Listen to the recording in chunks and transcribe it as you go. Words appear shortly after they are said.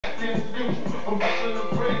So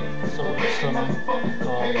some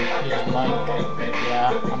here's Mike.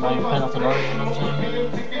 Yeah, I'm not even Pendleton, Oregon, you know what I'm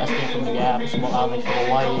saying? That's being from the Gap, small island from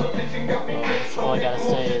Hawaii. So all I gotta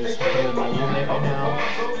say is I'm here with my roommate right now.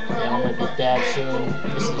 Yeah, I'm gonna be dad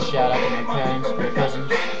soon. This is a shout out to my parents, my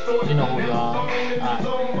cousins. You know who you are. Alright.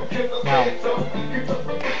 Now,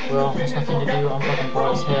 well, there's nothing to do. I'm fucking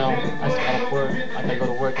bored as hell. I just gotta work. I gotta go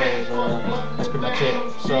to work later, but that's pretty much it.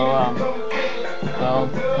 So, well,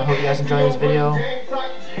 I hope you guys enjoy this video.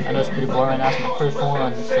 I know it's pretty boring. That's my first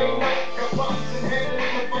one, so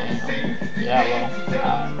yeah,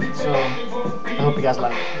 well, so I hope you guys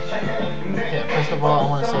like it. Yeah, first of all, I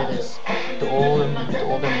want to say this: the old and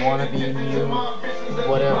wannabe new,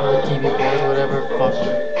 whatever TV boys, whatever, fuck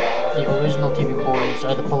them. The original TV boys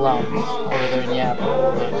are the Palams over there in Yapa.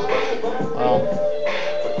 But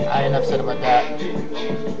well, I enough said about that.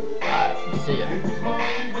 Alright, see ya.